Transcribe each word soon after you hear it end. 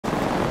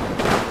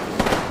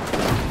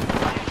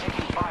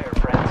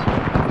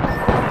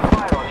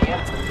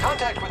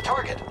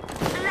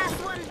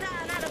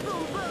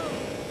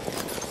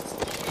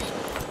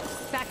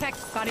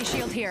Body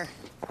shield here.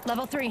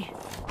 Level 3.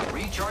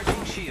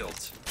 Recharging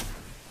shields.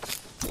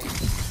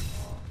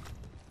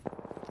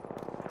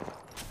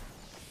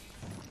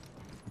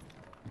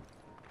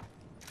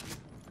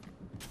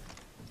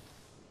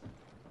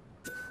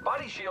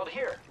 Body shield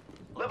here.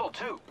 Level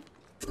 2.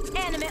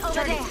 Enemy over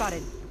Target there.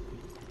 spotted.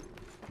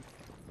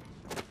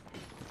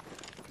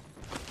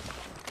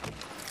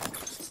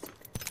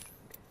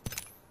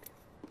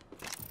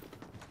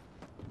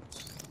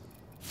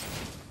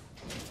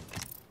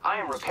 I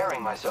am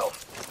repairing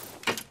myself.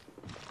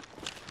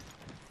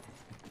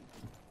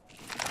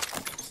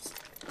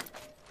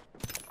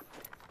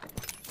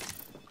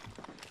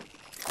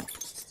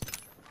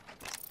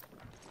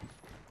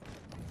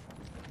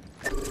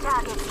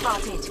 Target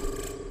spotted.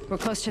 We're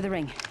close to the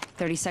ring.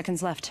 30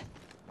 seconds left.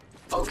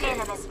 Okay.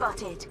 Enemy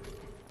spotted.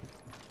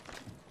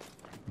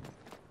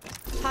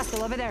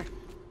 Hostile over there.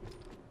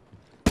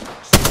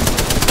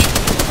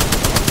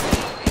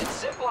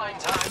 It's zipline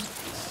time.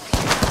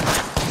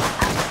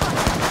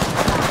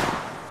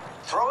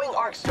 Throwing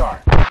arc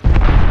star.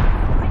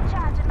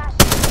 Recharging my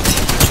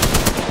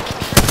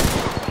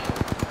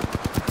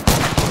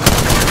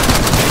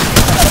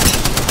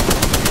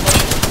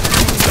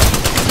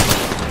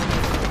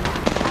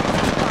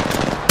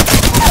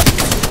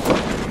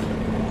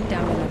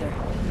Down another.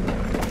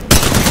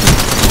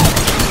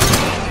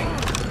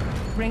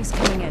 Ring's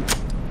coming in.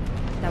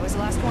 That was the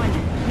last one.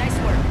 Nice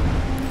work.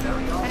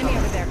 Enemy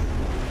over there.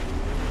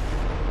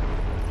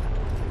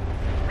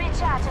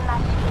 recharging my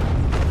shield.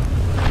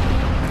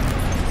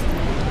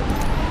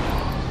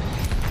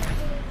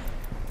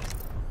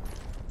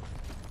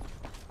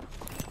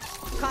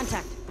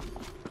 Contact.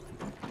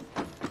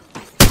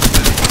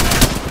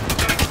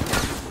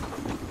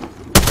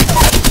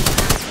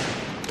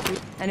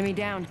 Enemy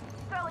down.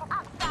 Throwing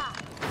up star.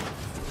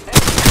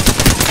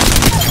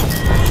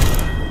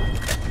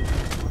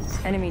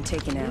 Enemy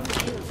taken out.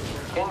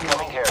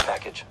 Incoming care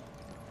package.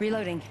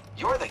 Reloading.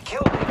 You're the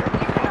kill leader.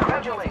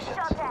 Congratulations.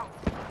 Shot at.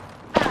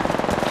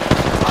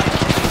 I'm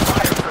taking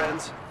fire,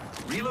 friends.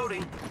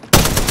 Reloading.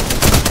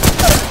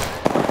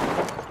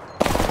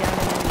 Down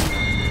an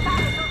enemy.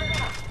 Target over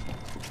there.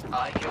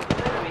 I killed an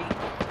enemy.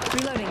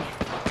 Reloading.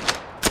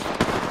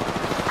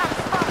 I'm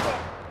spotted.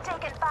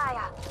 Taking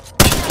fire.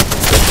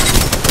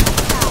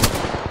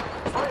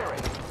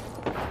 Firing.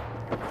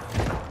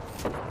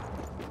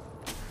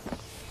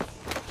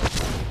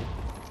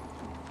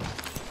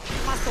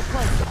 Hostile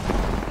close.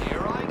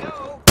 Here I go.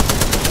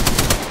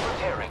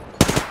 Repairing.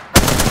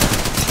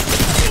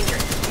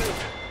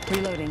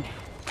 Reloading.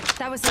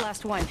 That was the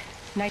last one.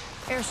 Nice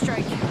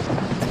airstrike.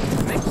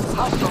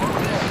 Hostile over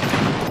there.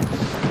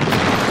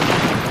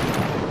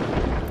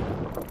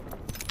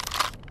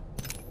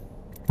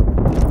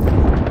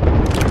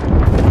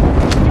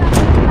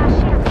 Recharging my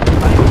shield.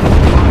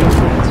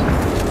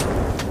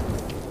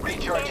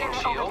 Recharging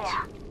Enemy over shields.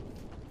 there.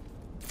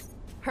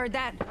 Heard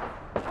that.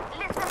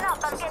 Listen up,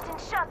 I'm getting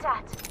shot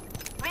at.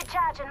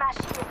 Recharging my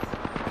shields.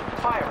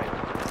 Firing.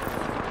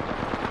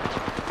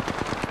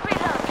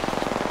 Reload.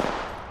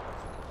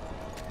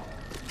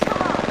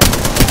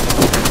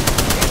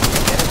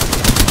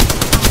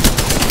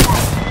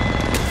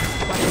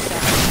 Watch your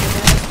step. There's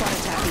another squad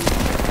attacking.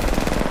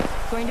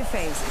 Going to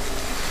phase.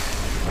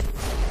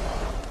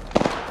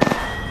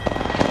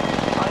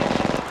 I am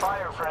taking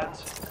fire, friends.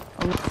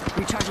 Oh,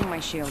 recharging my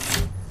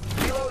shields.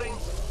 Reloading.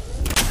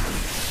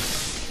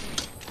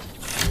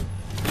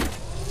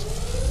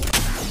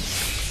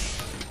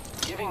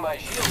 Giving my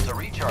shields a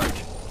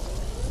recharge.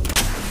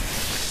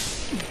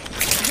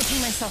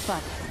 Picking myself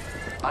up.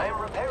 I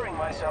am repairing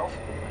myself.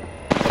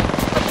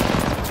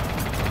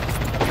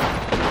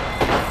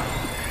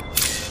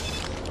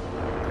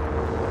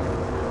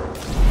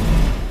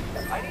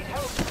 I need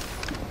help.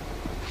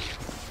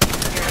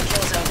 You're in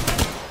kill zone.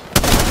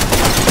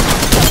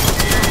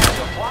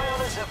 Supply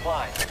on a zip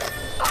line.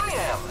 I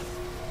am.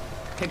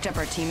 Picked up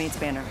our teammate's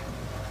banner.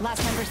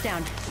 Last member's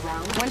down.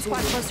 One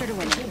squad closer to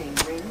winning.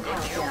 Good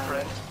kill,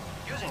 friend.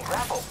 Using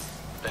grapple.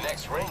 The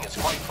next ring is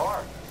quite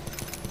far.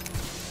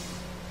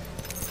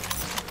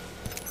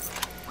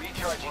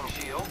 Recharging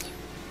shields.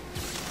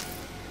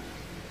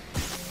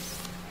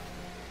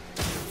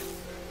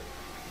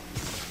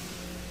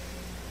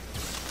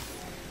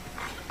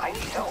 I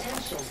need help.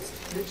 Attention,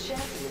 the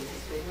champion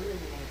has been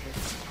eliminated.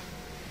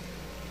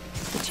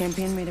 The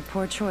champion made a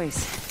poor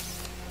choice.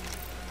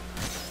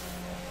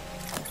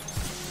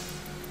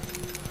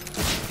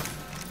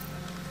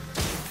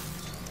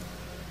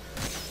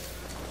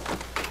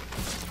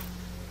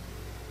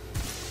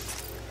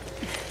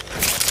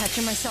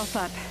 Catching myself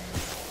up.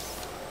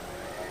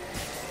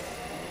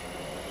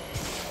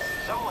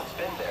 Someone's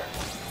been there.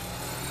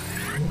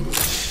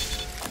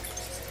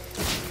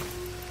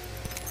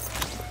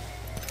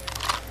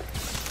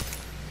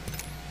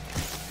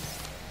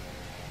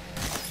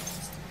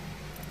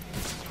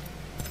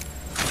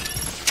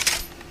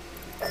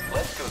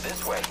 Let's go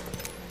this way.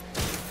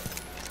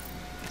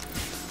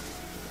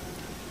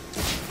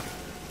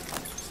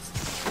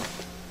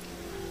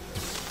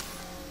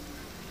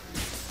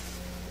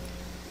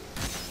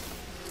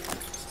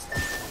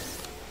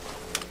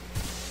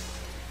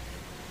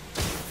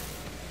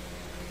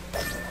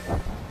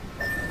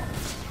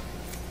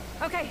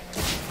 Okay.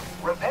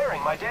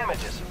 Repairing my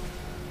damages.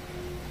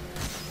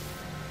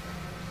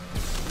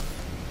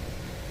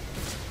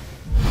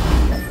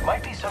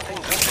 Might be something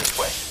good this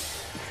way.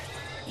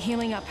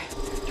 Healing up.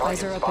 Target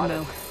Eyes are open spotted.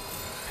 though.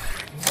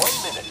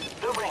 1 minute.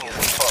 The ring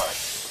isn't far.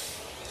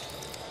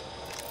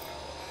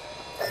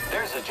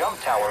 There's a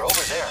jump tower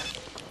over there.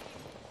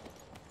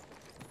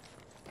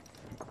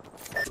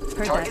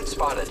 Heard Target that.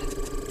 spotted.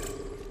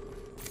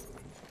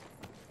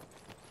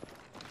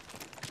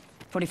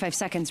 45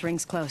 seconds,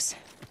 ring's close.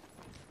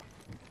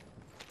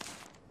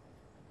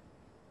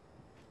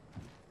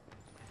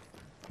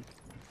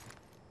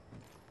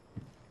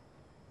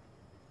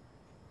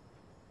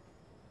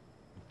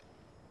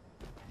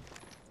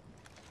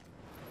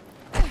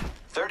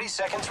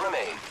 Seconds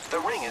remain. The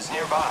ring is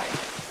nearby.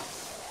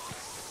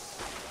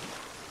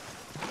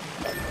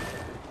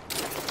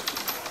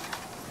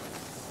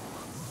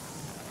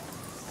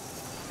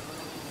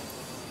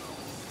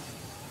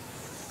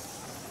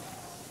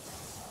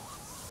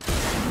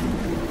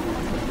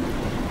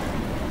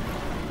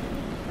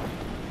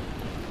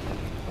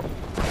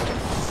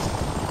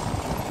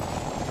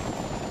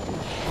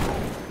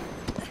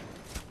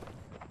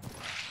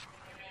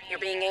 You're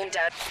being aimed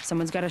at.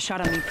 Someone's got a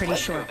shot on me, pretty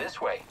Let's sure. go this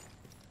way.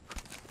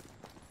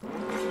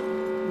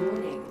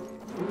 Warning.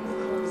 Ring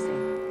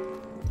closing.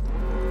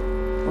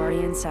 We're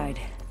already inside.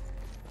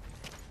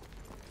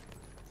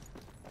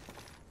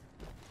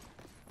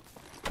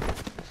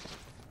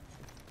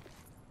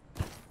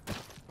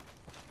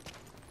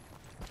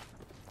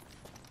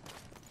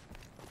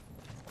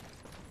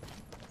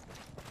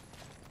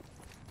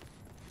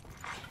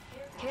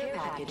 Care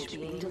package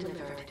being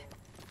delivered.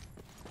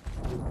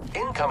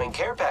 Incoming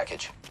care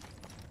package.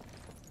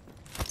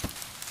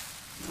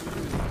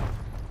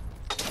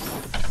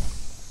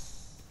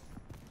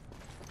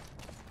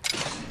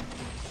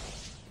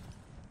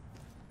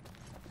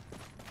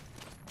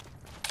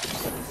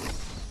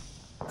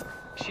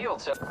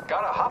 Shield set.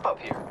 Gotta hop up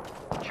here.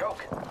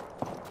 Choke.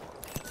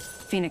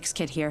 Phoenix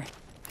kit here.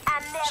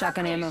 And never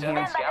Shotgun ammo please here.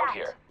 remember Scout that.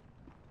 here.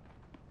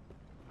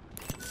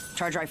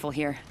 Charge rifle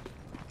here.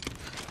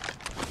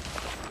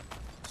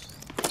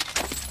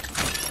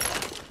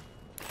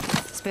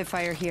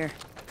 Spitfire here.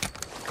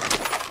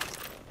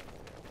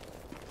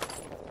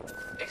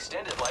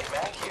 Extended light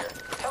mag here.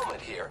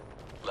 Helmet here.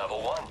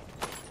 Level 1.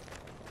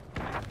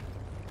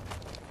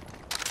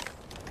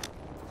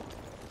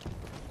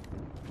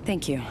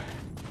 Thank you.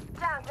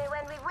 Thank me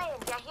when we win,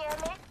 you hear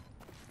me?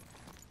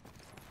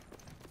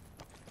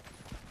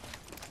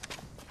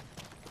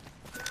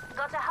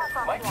 Got a hop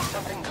up Might be here.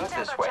 something good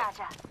this way.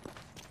 Turbocharger.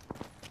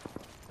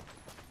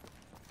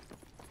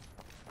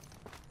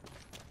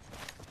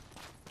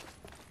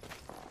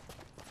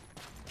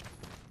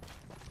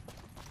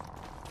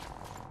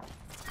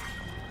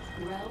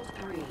 Round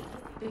 3.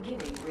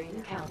 Beginning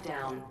ring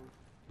countdown.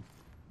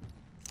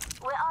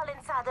 We're all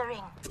inside the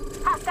ring.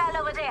 Hostile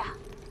over there.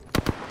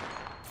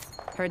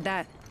 Heard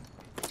that.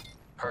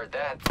 Heard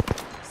that.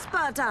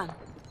 Spartan.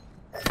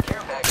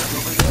 Care package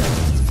over there.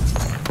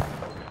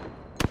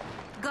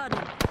 Got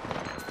him.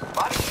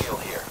 Body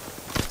shield here.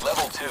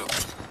 Level 2.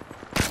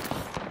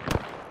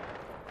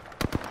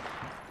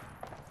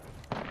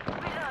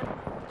 Reload.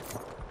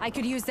 I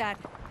could use that.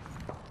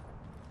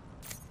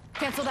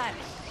 Cancel that.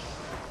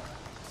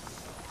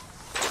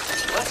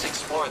 Let's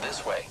explore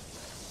this way.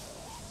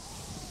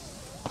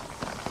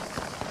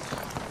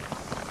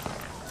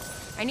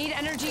 I need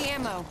energy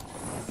ammo.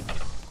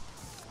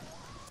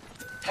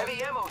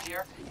 Heavy ammo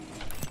here.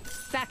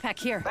 Backpack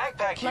here.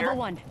 Backpack here. Level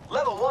 1.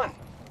 Level 1.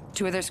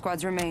 2 other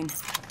squads remain.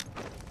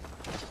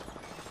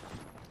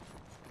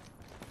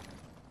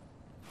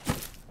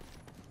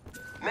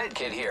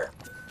 Medkit here.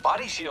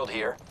 Body shield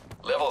here.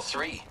 Level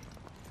 3.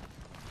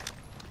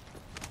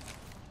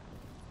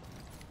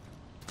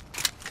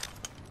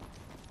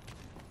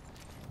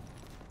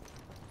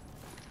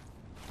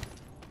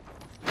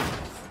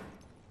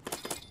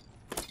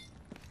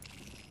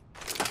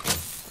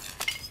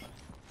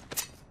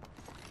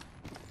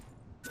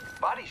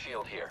 Body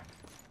shield here.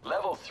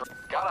 Level 3.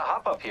 Gotta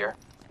hop up here.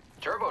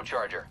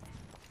 Turbocharger.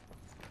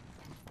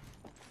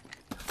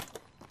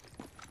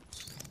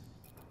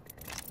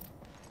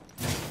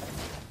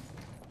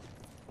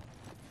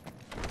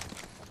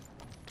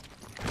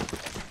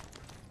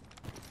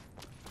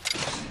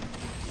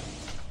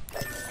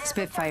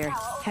 Spitfire.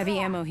 Heavy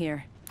ammo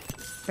here.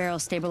 Barrel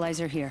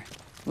stabilizer here.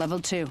 Level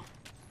 2.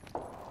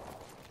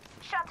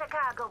 Shot a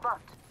cargo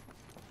bot.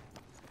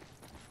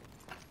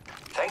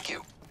 Thank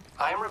you.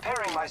 I am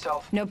repairing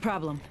myself. No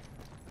problem.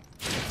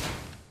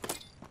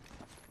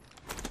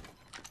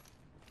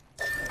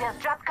 There's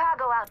dropped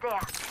cargo out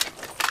there.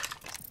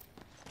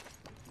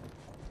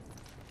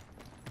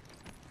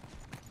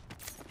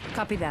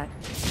 Copy that.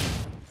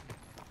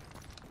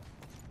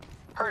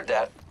 Heard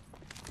that.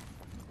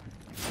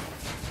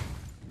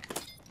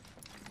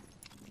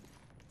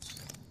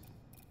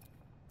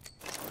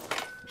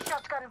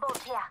 Shotgun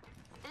bolt here.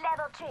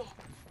 Level 3.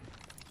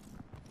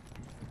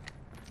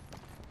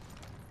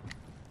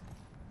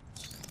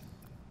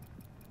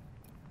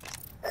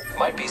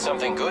 Might be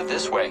something good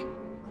this way.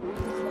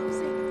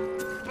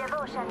 Closing.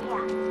 potion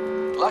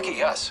here.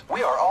 Lucky us.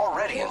 We are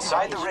already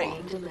inside the Package ring.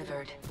 being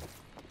delivered.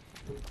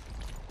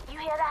 You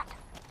hear that?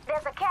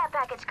 There's a care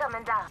package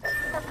coming down.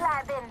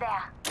 Supply bin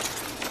there.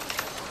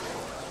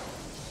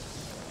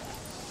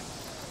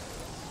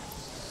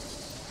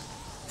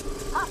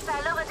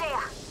 Hostile over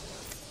there.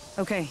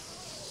 Okay.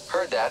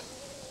 Heard that.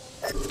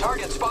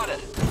 Target spotted.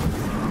 Shoot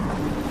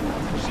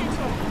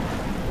him.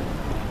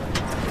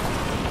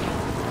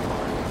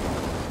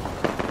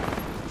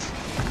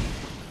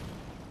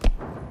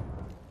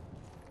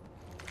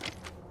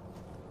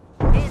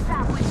 Heads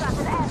up, we got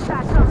an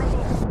airstrike coming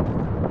in.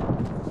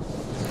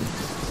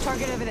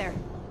 Target over there.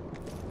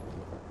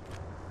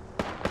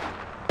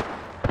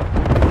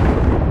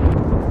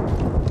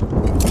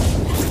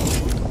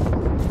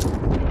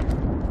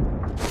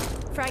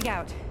 Frag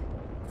out.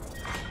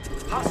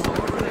 Hostile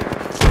over there.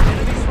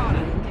 Enemy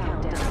spotted.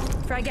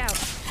 Countdown. Frag out.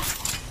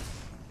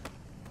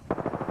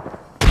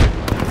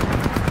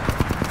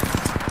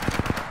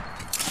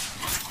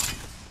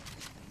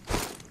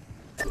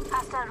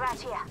 Hostile right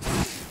here.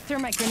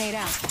 Thermite grenade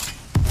out.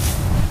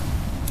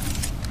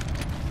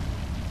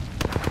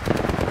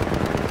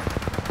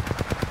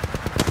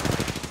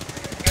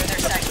 Near their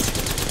sights.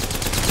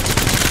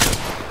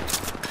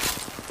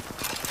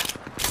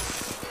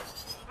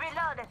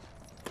 Reloaded.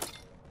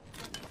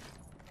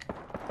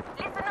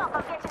 Listen up,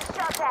 I'm getting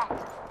shot at.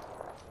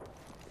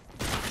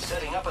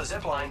 Setting up a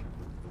zip line.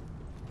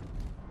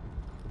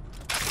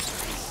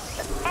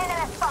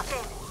 Enemy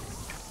spotted.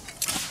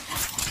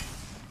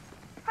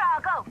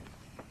 Frog,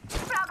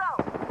 Frog,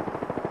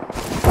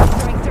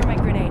 Throwing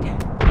thermite grenade.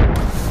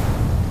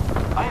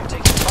 I am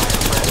taking fire,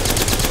 friend.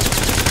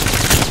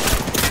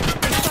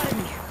 They spotted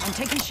me. I'm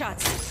taking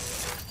shots.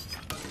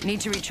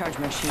 Need to recharge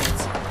my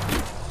shields.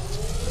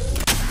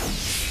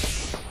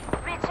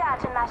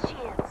 recharging my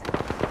shields.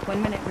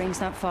 1 minute, ring's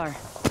not far. I'm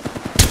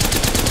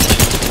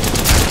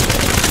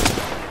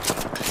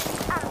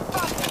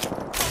spotted.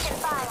 Taking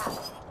fire.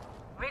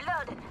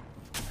 Reloaded.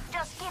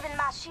 Just giving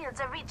my shields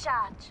a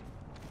recharge.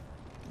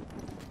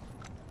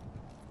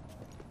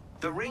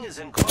 The ring is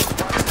in close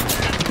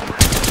proximity.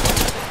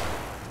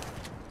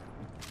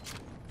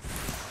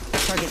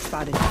 Target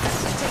spotted.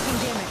 Taking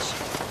damage.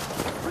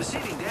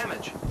 Receiving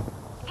damage.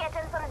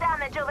 Getting some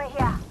damage over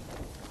here.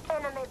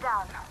 Enemy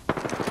down.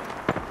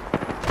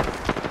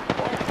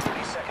 Only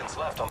 30 seconds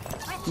left on.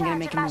 I'm gonna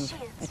make a my move.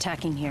 shields.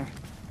 Attacking here.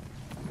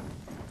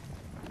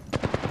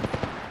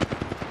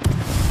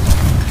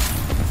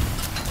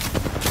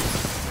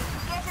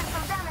 Getting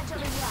some damage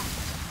over here.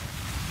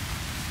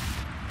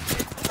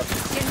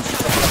 Getting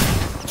shot.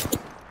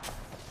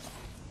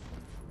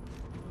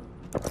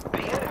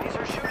 The enemies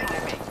are shooting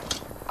at me.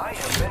 I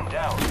have been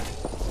down.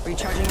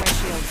 Recharging my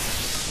shields.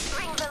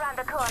 Rings around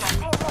the corner. 10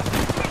 minutes.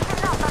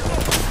 Listen up, I'm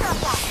getting shot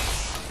at.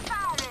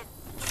 Fire it.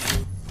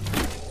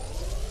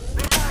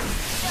 Reload.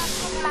 Just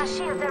giving my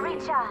shields a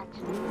recharge.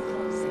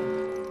 Closing.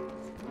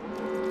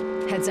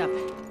 Heads up.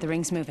 The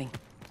ring's moving.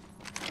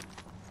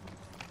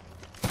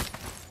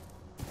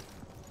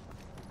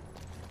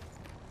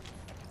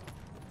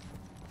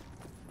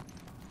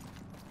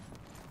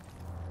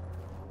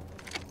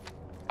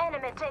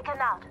 Enemy taken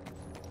out.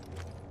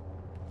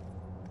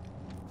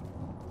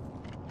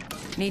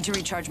 Need to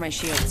recharge my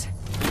shields.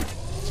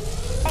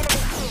 Enemy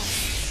killed.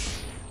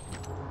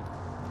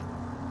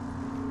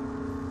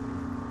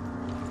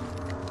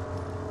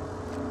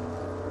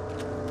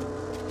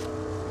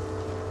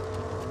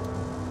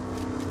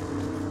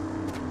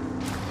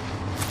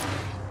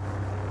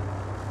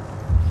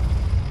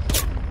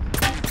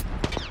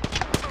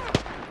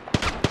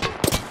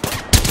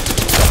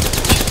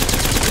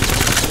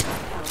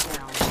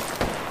 Countdown.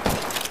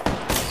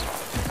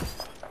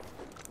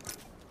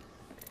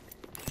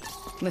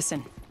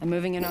 Listen, I'm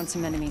moving in on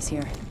some enemies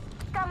here.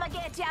 Come and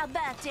get your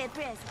birthday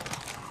present.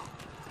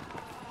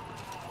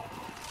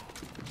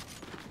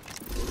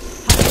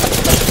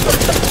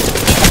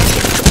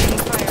 Taking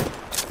fire.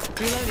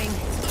 Reloading.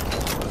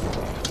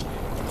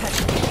 Touch.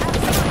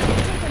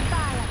 Taking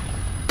fire.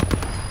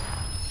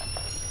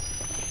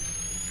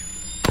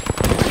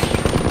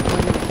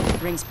 1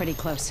 minute. Ring's pretty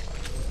close.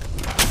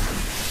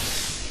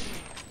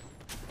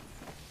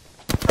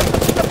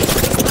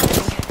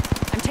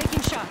 I'm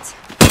taking shots.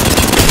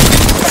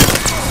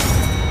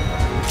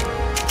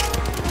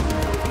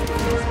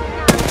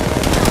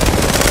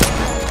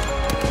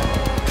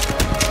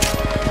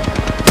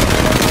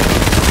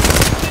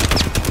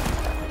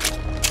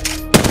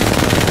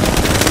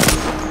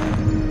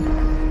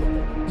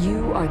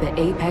 You are the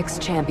Apex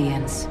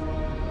Champions.